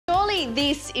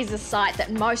this is a sight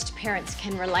that most parents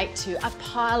can relate to, a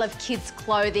pile of kids'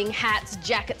 clothing, hats,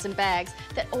 jackets and bags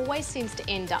that always seems to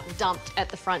end up dumped at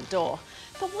the front door.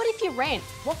 But what if you rent?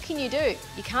 What can you do?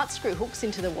 You can't screw hooks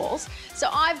into the walls. So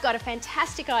I've got a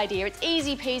fantastic idea. It's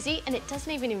easy peasy and it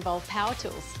doesn't even involve power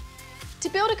tools. To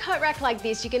build a coat rack like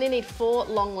this, you're going to need 4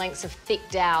 long lengths of thick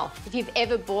dowel. If you've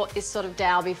ever bought this sort of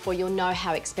dowel before, you'll know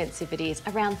how expensive it is,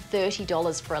 around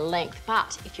 $30 for a length.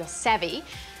 But if you're savvy,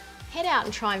 head out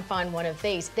and try and find one of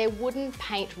these. They're wooden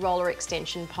paint roller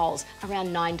extension poles, around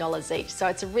 $9 each. So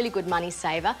it's a really good money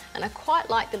saver, and I quite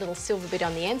like the little silver bit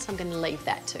on the end, so I'm going to leave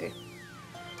that too.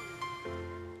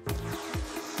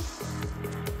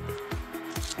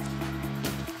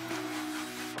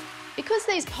 Because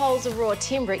these poles are raw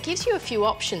timber, it gives you a few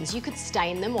options. You could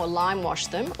stain them or lime wash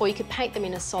them, or you could paint them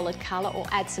in a solid colour or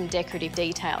add some decorative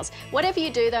details. Whatever you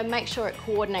do though, make sure it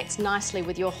coordinates nicely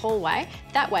with your hallway.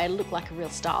 That way it'll look like a real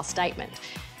style statement.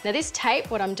 Now this tape,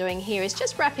 what I'm doing here is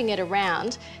just wrapping it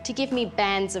around to give me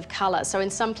bands of colour. So in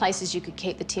some places you could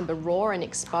keep the timber raw and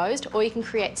exposed, or you can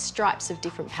create stripes of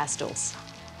different pastels.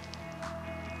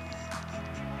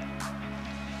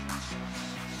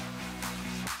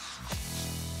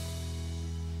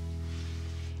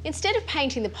 Instead of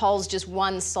painting the poles just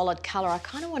one solid colour, I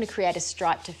kind of want to create a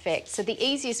striped effect. So the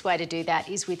easiest way to do that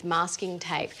is with masking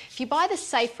tape. If you buy the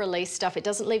safe release stuff, it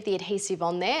doesn't leave the adhesive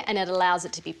on there and it allows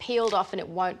it to be peeled off and it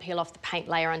won't peel off the paint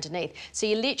layer underneath. So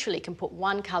you literally can put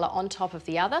one colour on top of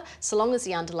the other, so long as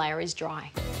the underlayer is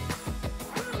dry.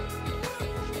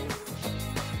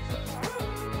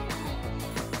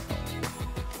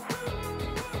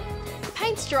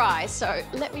 Paint's dry, so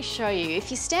let me show you.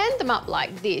 If you stand them up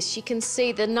like this, you can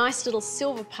see the nice little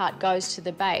silver part goes to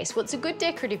the base. Well, it's a good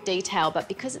decorative detail, but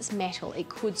because it's metal, it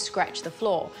could scratch the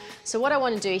floor. So what I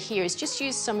want to do here is just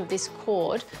use some of this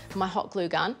cord, my hot glue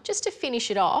gun, just to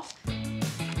finish it off.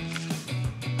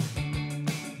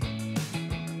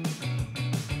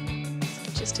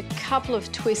 Just a couple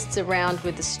of twists around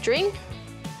with the string,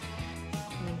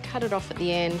 and then cut it off at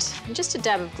the end. And just a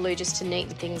dab of glue just to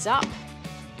neaten things up.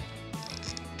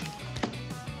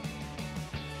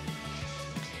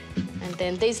 And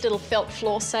then these little felt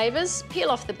floor savers, peel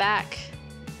off the back,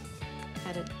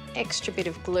 add an extra bit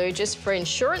of glue just for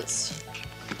insurance.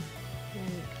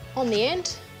 And on the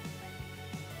end,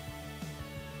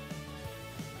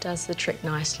 does the trick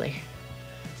nicely.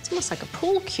 It's almost like a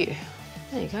pool cue.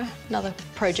 There you go, another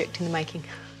project in the making.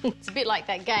 It's a bit like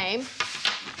that game.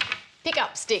 Pick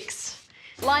up sticks,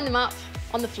 line them up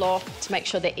on the floor to make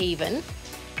sure they're even.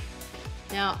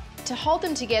 Now, to hold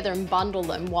them together and bundle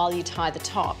them while you tie the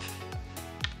top,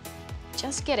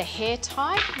 just get a hair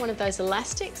tie, one of those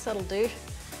elastics, that'll do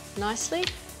nicely.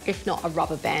 If not, a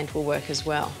rubber band will work as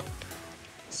well.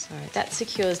 So that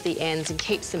secures the ends and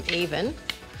keeps them even,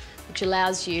 which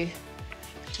allows you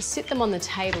to sit them on the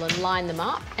table and line them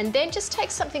up, and then just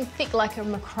take something thick like a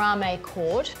macrame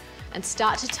cord and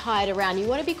start to tie it around. You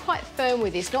want to be quite firm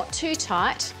with this, not too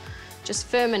tight, just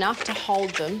firm enough to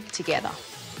hold them together.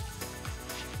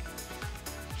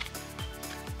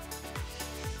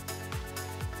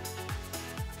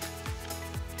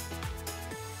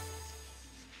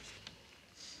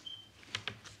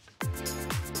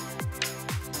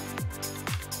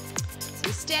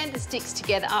 Stand the sticks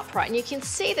together upright, and you can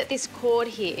see that this cord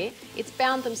here, it's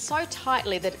bound them so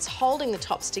tightly that it's holding the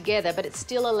tops together, but it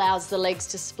still allows the legs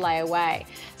to splay away.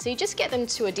 So you just get them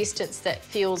to a distance that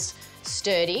feels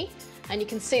sturdy, and you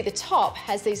can see the top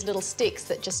has these little sticks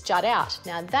that just jut out.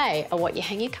 Now they are what you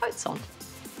hang your coats on.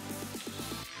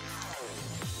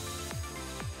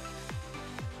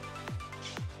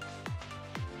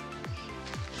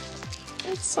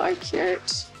 It's so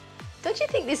cute. Don't you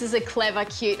think this is a clever,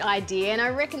 cute idea? And I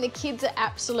reckon the kids are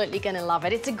absolutely going to love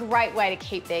it. It's a great way to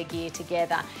keep their gear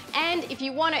together. And if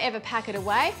you want to ever pack it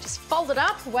away, just fold it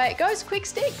up, away it goes, quick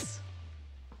sticks.